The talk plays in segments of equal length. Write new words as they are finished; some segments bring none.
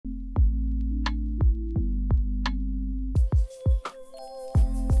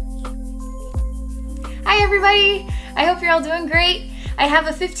Hi everybody, I hope you're all doing great. I have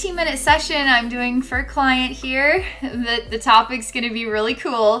a 15-minute session I'm doing for a client here. The topic's gonna be really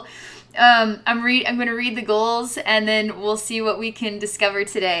cool. I'm gonna read the goals and then we'll see what we can discover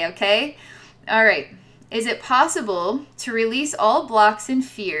today, okay? All right. Is it possible to release all blocks and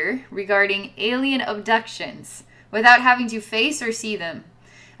fear regarding alien abductions without having to face or see them?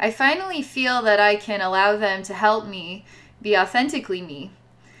 I finally feel that I can allow them to help me be authentically me,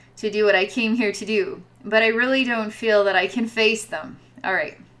 to do what I came here to do, but I really don't feel that I can face them. All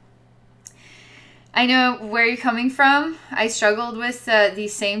right. I know where you're coming from. I struggled with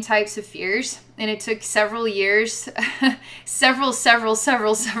these same types of fears, and it took several years, several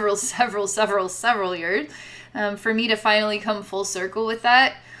years, for me to finally come full circle with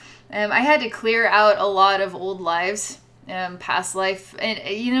that. I had to clear out a lot of old lives, past life. And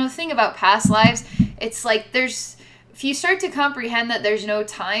you know, the thing about past lives, it's like if you start to comprehend that there's no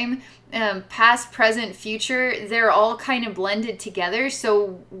time, past, present, future, they're all kind of blended together.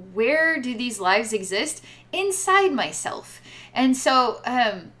 So where do these lives exist? Inside myself. And so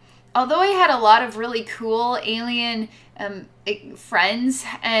although I had a lot of really cool alien friends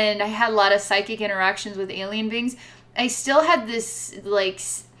and I had a lot of psychic interactions with alien beings, I still had this like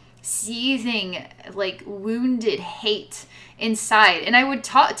seething, like wounded hate inside. And I would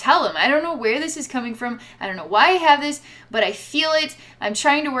tell him, I don't know where this is coming from. I don't know why I have this, but I feel it. I'm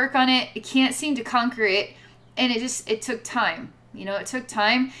trying to work on it. I can't seem to conquer it. And it took time. You know, it took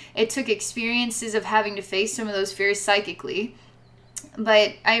time. It took experiences of having to face some of those fears psychically.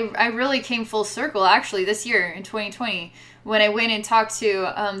 But I really came full circle actually this year in 2020 when I went and talked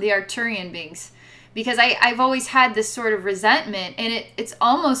to the Arcturian beings. Because I've always had this sort of resentment, and it's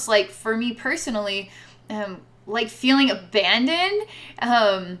almost like, for me personally, like feeling abandoned,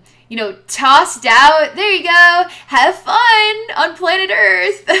 you know, tossed out. There you go, have fun on planet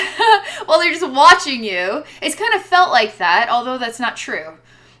Earth while they're just watching you. It's kind of felt like that, although that's not true.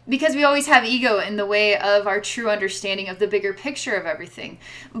 Because we always have ego in the way of our true understanding of the bigger picture of everything.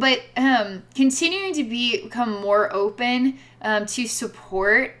 But continuing to become more open to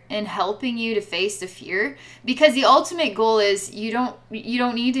support and helping you to face the fear, because the ultimate goal is you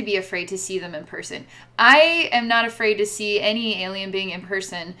don't need to be afraid to see them in person. I am not afraid to see any alien being in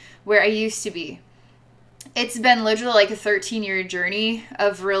person where I used to be. It's been literally like a 13-year journey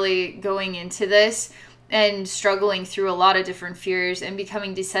of really going into this and struggling through a lot of different fears and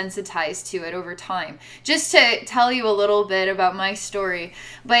becoming desensitized to it over time. Just to tell you a little bit about my story.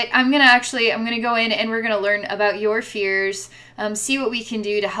 But I'm gonna go in and we're gonna learn about your fears, see what we can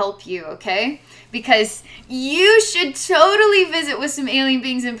do to help you, okay? Because you should totally visit with some alien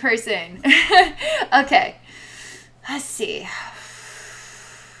beings in person. Okay, let's see.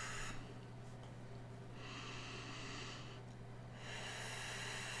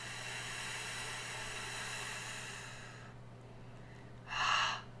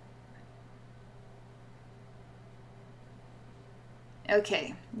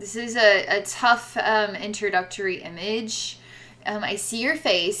 Okay, this is a tough introductory image. I see your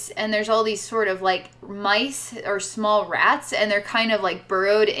face, and there's all these sort of like mice or small rats, and they're kind of like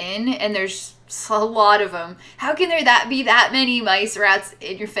burrowed in, and there's a lot of them. How can there be that many mice, rats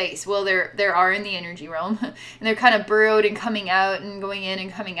in your face? Well, there are in the energy realm, and they're kind of burrowed and coming out and going in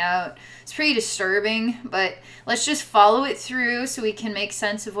and coming out. It's pretty disturbing, but let's just follow it through so we can make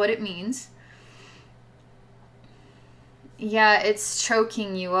sense of what it means. Yeah, it's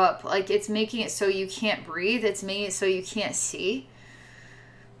choking you up. Like, it's making it so you can't breathe. It's making it so you can't see.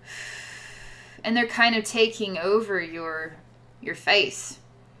 And they're kind of taking over your face.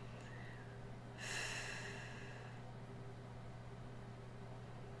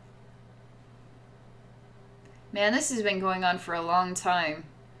 Man, this has been going on for a long time.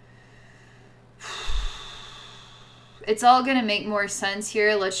 It's all going to make more sense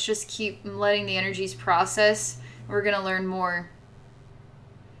here. Let's just keep letting the energies process. We're going to learn more.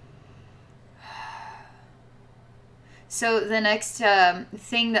 So the next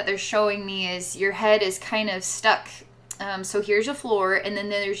thing that they're showing me is your head is kind of stuck. So here's a floor, and then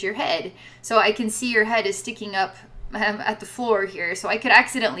there's your head. So I can see your head is sticking up at the floor here. So I could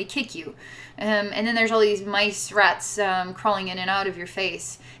accidentally kick you. And then there's all these mice, rats crawling in and out of your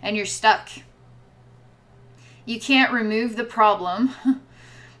face. And you're stuck. You can't remove the problem.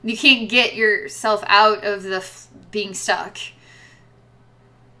 You can't get yourself out of the being stuck.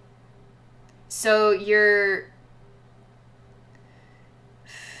 So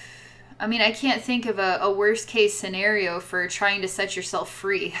I mean, I can't think of a worst case scenario for trying to set yourself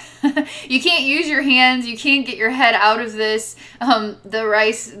free. You can't use your hands. You can't get your head out of this.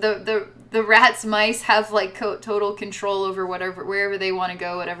 The rats, mice have like total control over wherever they want to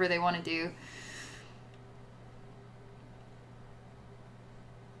go, whatever they want to do.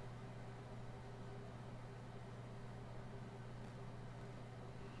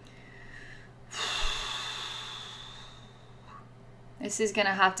 This is going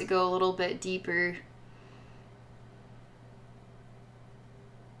to have to go a little bit deeper.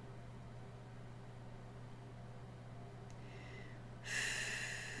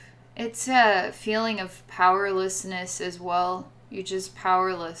 It's a feeling of powerlessness as well. You're just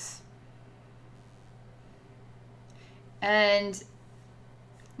powerless. And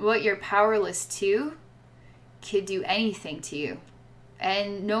what you're powerless to could do anything to you.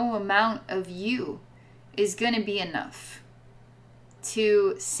 And no amount of you is going to be enough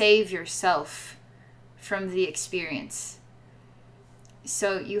to save yourself from the experience.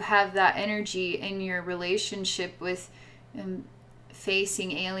 So you have that energy in your relationship with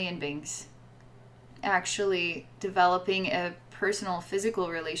facing alien beings, actually developing a personal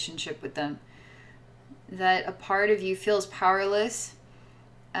physical relationship with them, that a part of you feels powerless,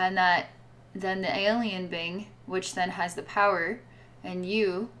 and that then the alien being, which then has the power, and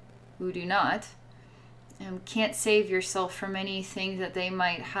you who do not, can't save yourself from anything that they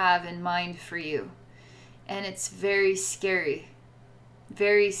might have in mind for you. And it's very scary,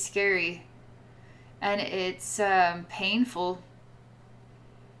 very scary, and it's painful,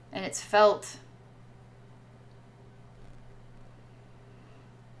 and it's felt.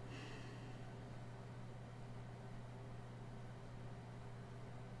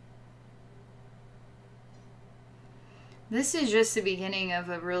 This is just the beginning of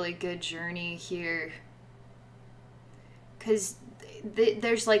a really good journey here. Because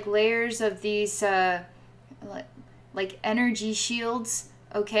there's like layers of these like energy shields,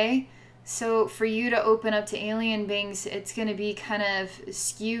 okay? So for you to open up to alien beings, it's going to be kind of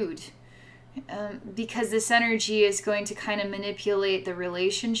skewed. Because this energy is going to kind of manipulate the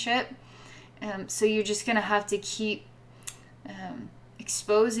relationship. So you're just going to have to keep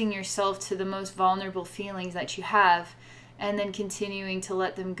exposing yourself to the most vulnerable feelings that you have, and then continuing to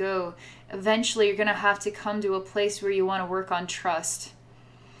let them go. Eventually, you're going to have to come to a place where you want to work on trust.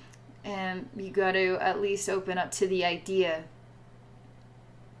 And you got to at least open up to the idea.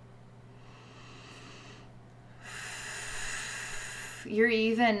 You're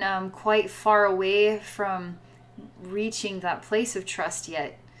even quite far away from reaching that place of trust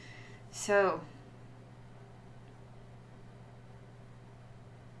yet. So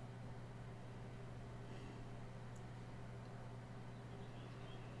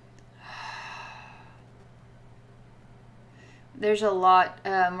there's a lot,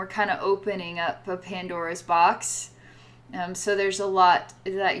 we're kind of opening up a Pandora's box. So there's a lot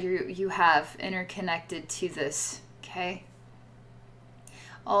that you have interconnected to this, okay?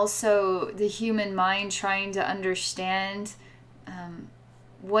 Also, the human mind trying to understand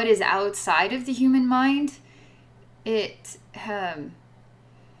what is outside of the human mind, it's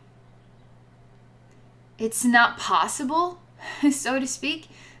not possible, so to speak.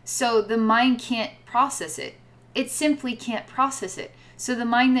 So the mind can't process it. It simply can't process it. So the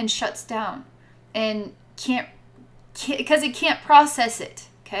mind then shuts down and can't because it can't process it,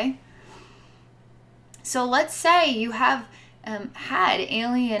 okay? So let's say you have had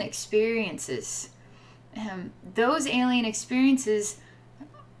alien experiences. Those alien experiences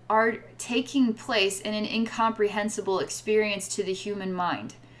are taking place in an incomprehensible experience to the human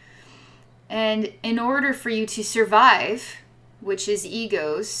mind. And in order for you to survive, which is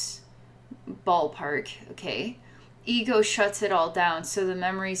ego's ballpark, okay, ego shuts it all down, so the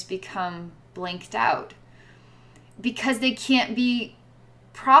memories become blanked out because they can't be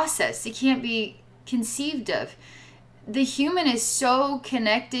processed, they can't be conceived of. The human is so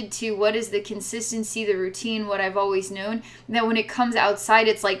connected to what is the consistency, the routine, what I've always known, that when it comes outside,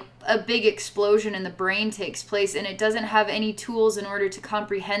 it's like a big explosion in the brain takes place, and it doesn't have any tools in order to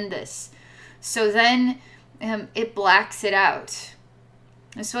comprehend this. So then it blacks it out.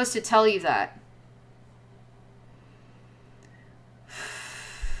 I'm supposed to tell you that.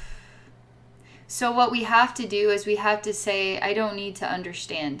 So what we have to do is we have to say, I don't need to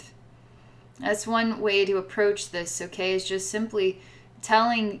understand. That's one way to approach this, okay? Is just simply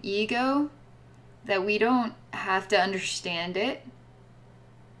telling ego that we don't have to understand it.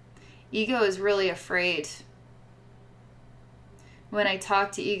 Ego is really afraid. When I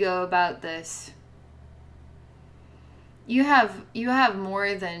talk to ego about this, you have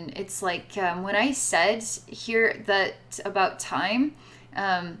more than, it's like when I said here that about time,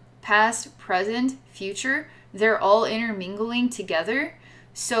 past, present, future, they're all intermingling together.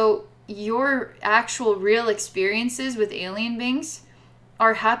 So your actual real experiences with alien beings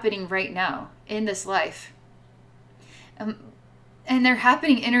are happening right now in this life. And they're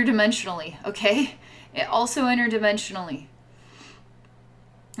happening interdimensionally, okay? Also interdimensionally.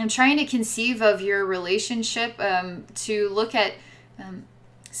 I'm trying to conceive of your relationship to look at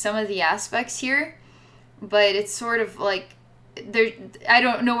some of the aspects here, but it's sort of like there, I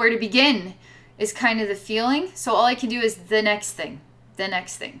don't know where to begin is kind of the feeling. So all I can do is the next thing, the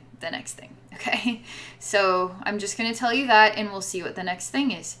next thing, the next thing. Okay. So I'm just going to tell you that, and we'll see what the next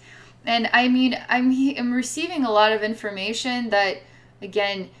thing is. And I mean, I'm receiving a lot of information that,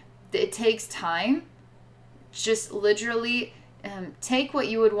 again, it takes time. Just literally take what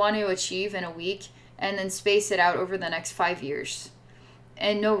you would want to achieve in a week and then space it out over the next 5 years.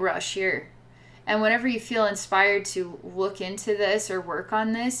 And no rush here. And whenever you feel inspired to look into this or work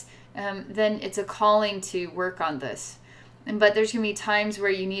on this, then it's a calling to work on this. But there's going to be times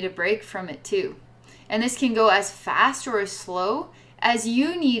where you need a break from it too. And this can go as fast or as slow as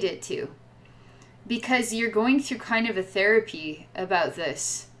you need it to. Because you're going through kind of a therapy about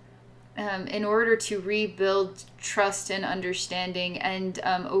this. In order to rebuild trust and understanding and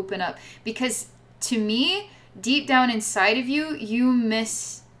open up. Because to me, deep down inside of you, you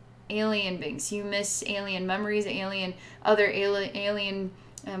miss alien beings. You miss alien memories, other alien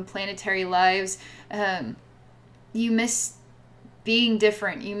planetary lives. You miss being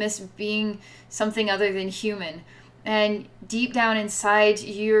different. You miss being something other than human. And deep down inside,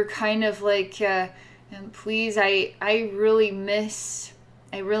 you're kind of like, please, I really miss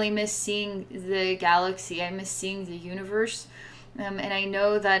seeing the galaxy. I miss seeing the universe. And I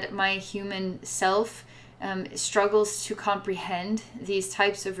know that my human self struggles to comprehend these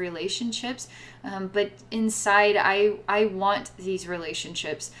types of relationships. But inside, I want these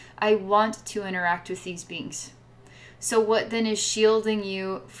relationships. I want to interact with these beings. So what then is shielding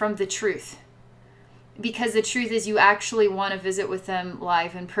you from the truth? Because the truth is you actually want to visit with them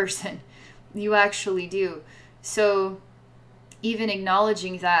live in person. You actually do. So even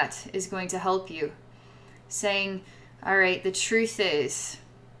acknowledging that is going to help you. Saying, all right, the truth is,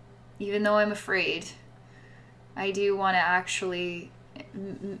 even though I'm afraid, I do want to actually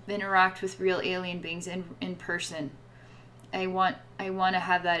interact with real alien beings in person. I want to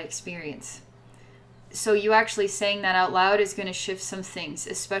have that experience. So you actually saying that out loud is going to shift some things,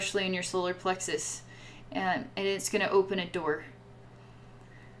 especially in your solar plexus. And it's going to open a door.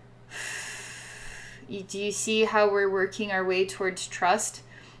 Do you see how we're working our way towards trust?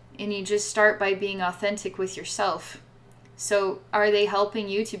 And you just start by being authentic with yourself. So are they helping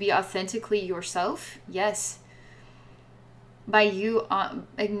you to be authentically yourself? Yes. By you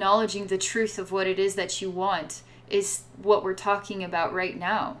acknowledging the truth of what it is that you want is what we're talking about right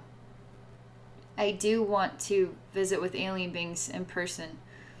now. I do want to visit with alien beings in person.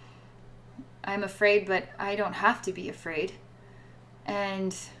 I'm afraid, but I don't have to be afraid.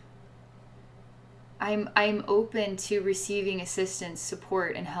 And I'm open to receiving assistance,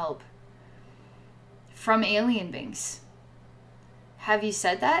 support, and help from alien beings. Have you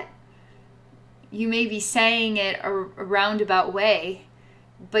said that? You may be saying it a roundabout way,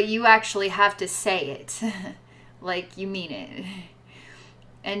 but you actually have to say it like you mean it.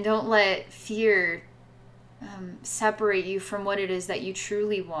 And don't let fear separate you from what it is that you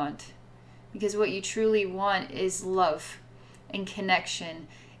truly want. Because what you truly want is love and connection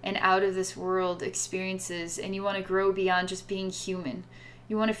and out of this world experiences. And you want to grow beyond just being human.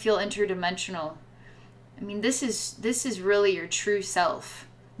 You want to feel interdimensional. I mean, this is really your true self.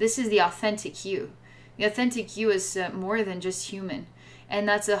 This is the authentic you. The authentic you is more than just human. And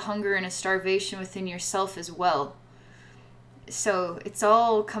that's a hunger and a starvation within yourself as well. So it's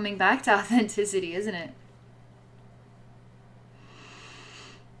all coming back to authenticity, isn't it?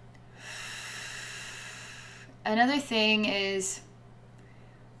 Another thing is,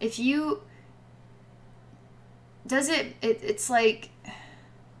 if you, it's like,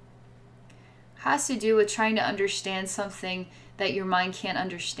 has to do with trying to understand something that your mind can't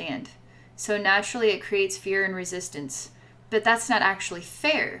understand. So naturally it creates fear and resistance. But that's not actually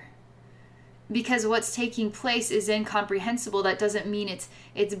fair. Because what's taking place is incomprehensible. That doesn't mean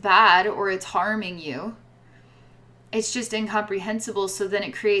it's bad or it's harming you. It's just incomprehensible, so then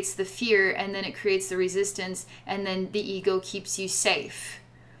it creates the fear, and then it creates the resistance, and then the ego keeps you safe.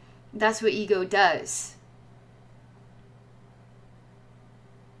 That's what ego does.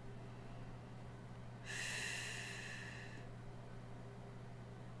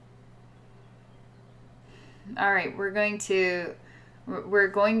 All right, we're going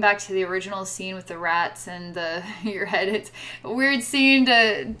back to the original scene with the rats and your head. It's a weird scene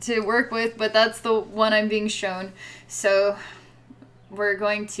to work with, but that's the one I'm being shown. So we're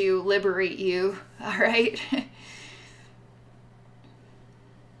going to liberate you, all right?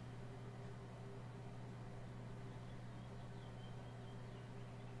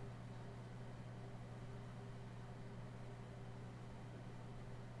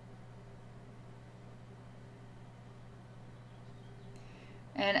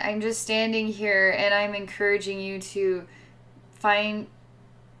 And I'm just standing here and I'm encouraging you to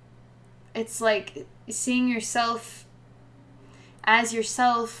it's like seeing yourself as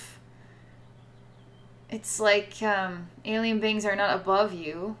yourself. It's like alien beings are not above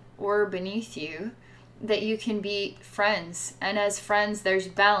you or beneath you, that you can be friends. And as friends, there's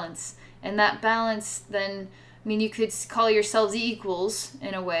balance. And that balance then, I mean, you could call yourselves equals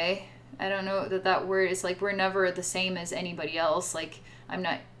in a way. I don't know that word is like, we're never the same as anybody else. Like, I'm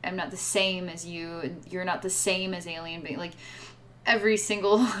not the same as you, and you're not the same as alien being. Like, every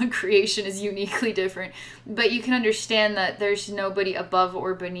single creation is uniquely different. But you can understand that there's nobody above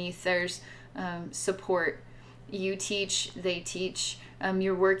or beneath. There's support. You teach, they teach.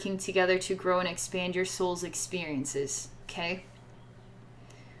 You're working together to grow and expand your soul's experiences. Okay?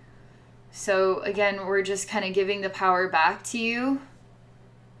 So again, we're just kind of giving the power back to you.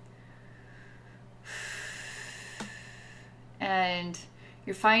 And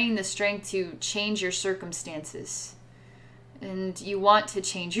you're finding the strength to change your circumstances. And you want to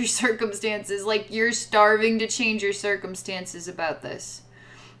change your circumstances. Like, you're starving to change your circumstances about this.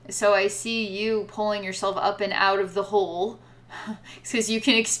 So I see you pulling yourself up and out of the hole. Because you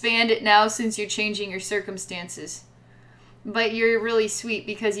can expand it now since you're changing your circumstances. But you're really sweet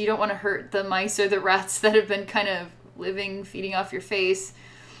because you don't want to hurt the mice or the rats that have been kind of living, feeding off your face.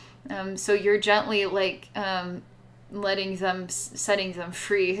 So you're gently like letting them, setting them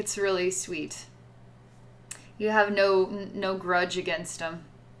free. It's really sweet. You have no grudge against them.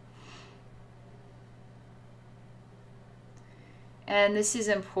 And this is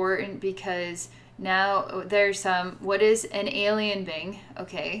important because now there's what is an alien being,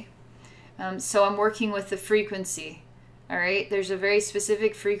 okay? So I'm working with the frequency, all right? There's a very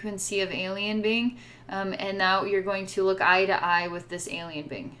specific frequency of alien being, and now you're going to look eye to eye with this alien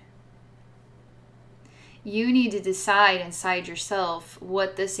being. You need to decide inside yourself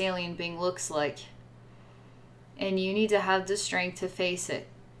what this alien being looks like. And you need to have the strength to face it,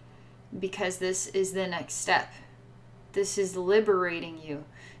 because this is the next step. This is liberating you.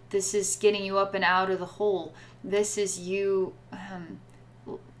 This is getting you up and out of the hole. This is you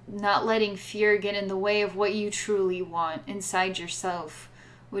not letting fear get in the way of what you truly want inside yourself,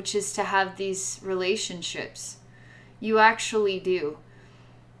 which is to have these relationships. You actually do.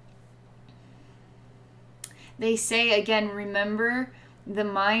 They say, again, remember, the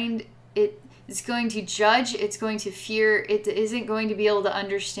mind, it's going to judge, it's going to fear, it isn't going to be able to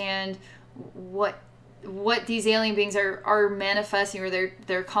understand what these alien beings are manifesting, or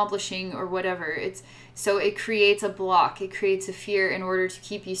they're accomplishing, or whatever. So it creates a block, it creates a fear in order to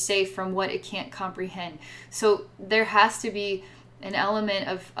keep you safe from what it can't comprehend. So there has to be an element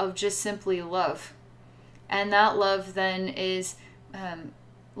of just simply love. And that love then is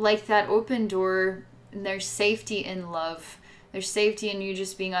like that open door, and there's safety in love. There's safety in you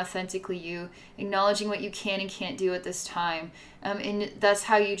just being authentically you, acknowledging what you can and can't do at this time. And that's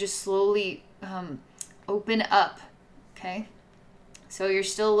how you just slowly open up, okay? So you're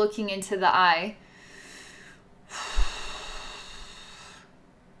still looking into the eye.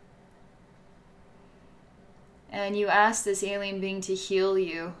 And you ask this alien being to heal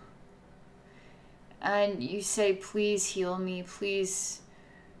you. And you say, please heal me, please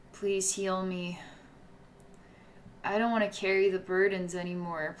heal me. I don't want to carry the burdens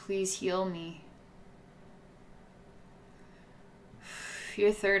anymore. Please heal me.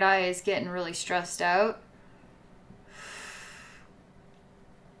 Your third eye is getting really stressed out.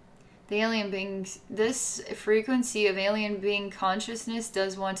 The alien beings, this frequency of alien being consciousness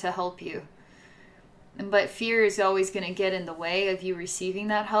does want to help you. But fear is always going to get in the way of you receiving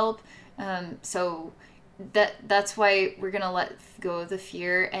that help. So that's why we're going to let go of the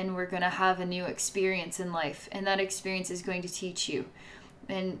fear, and we're going to have a new experience in life, and that experience is going to teach you.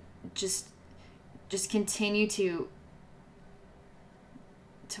 And just continue to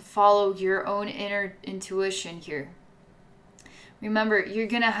follow your own inner intuition here. Remember, you're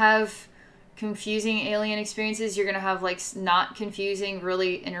going to have confusing alien experiences. You're going to have like not confusing,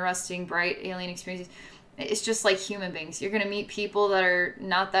 really interesting, bright alien experiences. It's just like human beings. You're going to meet people that are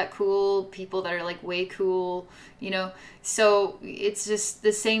not that cool, people that are like way cool, you know. So it's just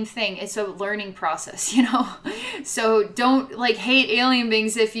the same thing. It's a learning process, you know. So don't like hate alien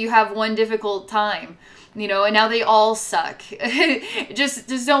beings if you have one difficult time, you know, and now they all suck. just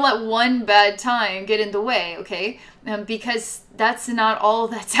don't let one bad time get in the way, okay? Because that's not all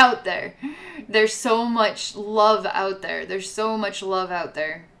that's out there. There's so much love out there. There's so much love out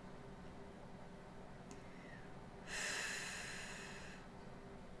there.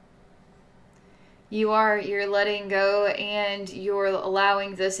 You're letting go, and you're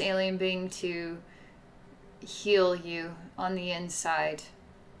allowing this alien being to heal you on the inside.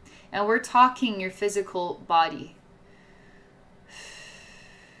 And we're talking your physical body.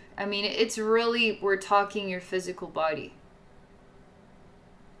 I mean, it's really, we're talking your physical body.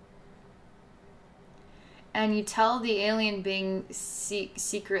 And you tell the alien being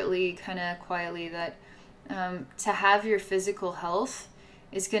secretly, kind of quietly, that to have your physical health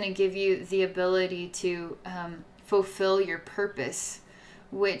is going to give you the ability to fulfill your purpose,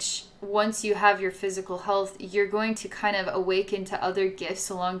 which once you have your physical health, you're going to kind of awaken to other gifts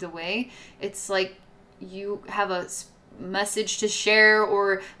along the way. It's like you have a message to share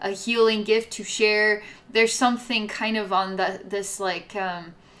or a healing gift to share. There's something kind of on this like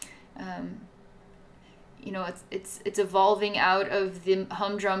you know, it's evolving out of the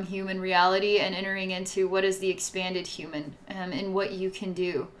humdrum human reality and entering into what is the expanded human, and what you can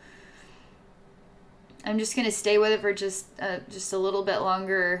do. I'm just going to stay with it for just a little bit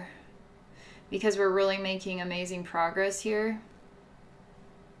longer, because we're really making amazing progress here.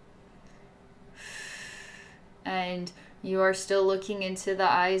 And you are still looking into the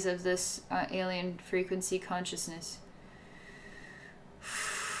eyes of this alien frequency consciousness.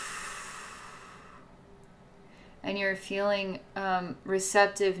 And you're feeling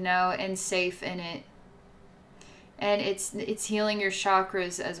receptive now and safe in it. And it's healing your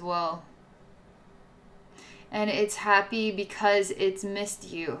chakras as well. And it's happy because it's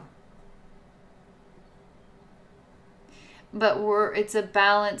missed you. But it's a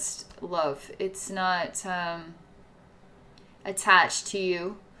balanced love. It's not attached to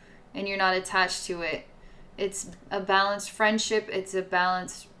you, and you're not attached to it. It's a balanced friendship. It's a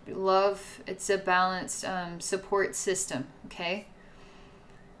balanced love. It's a balanced support system. Okay,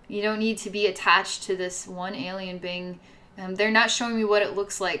 you don't need to be attached to this one alien being. They're not showing me what it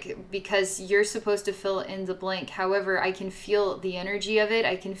looks like, because you're supposed to fill in the blank. However, I can feel the energy of it.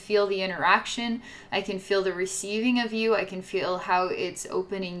 I can feel the interaction. I can feel the receiving of you. I can feel how it's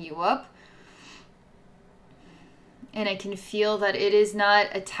opening you up. And I can feel that it is not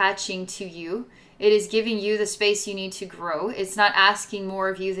attaching to you. It is giving you the space you need to grow. It's not asking more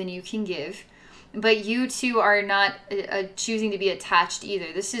of you than you can give. But you two are not choosing to be attached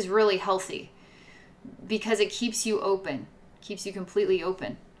either. This is really healthy, because it keeps you open, keeps you completely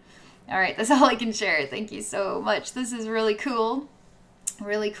open. All right, that's all I can share. Thank you so much. This is really cool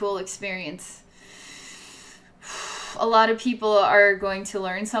experience. A lot of people are going to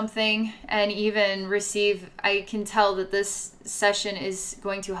learn something and even receive. I can tell that this session is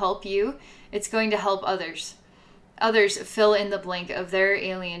going to help you. It's going to help others. Others fill in the blank of their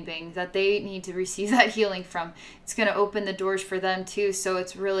alien being that they need to receive that healing from. It's going to open the doors for them too. So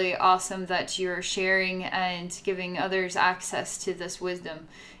it's really awesome that you're sharing and giving others access to this wisdom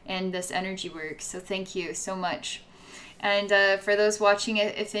and this energy work. So thank you so much. And for those watching,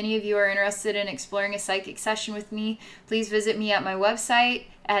 if any of you are interested in exploring a psychic session with me, please visit me at my website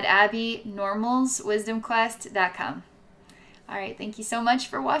at abbeynormalswisdomquest.com. All right, thank you so much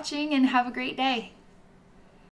for watching, and have a great day.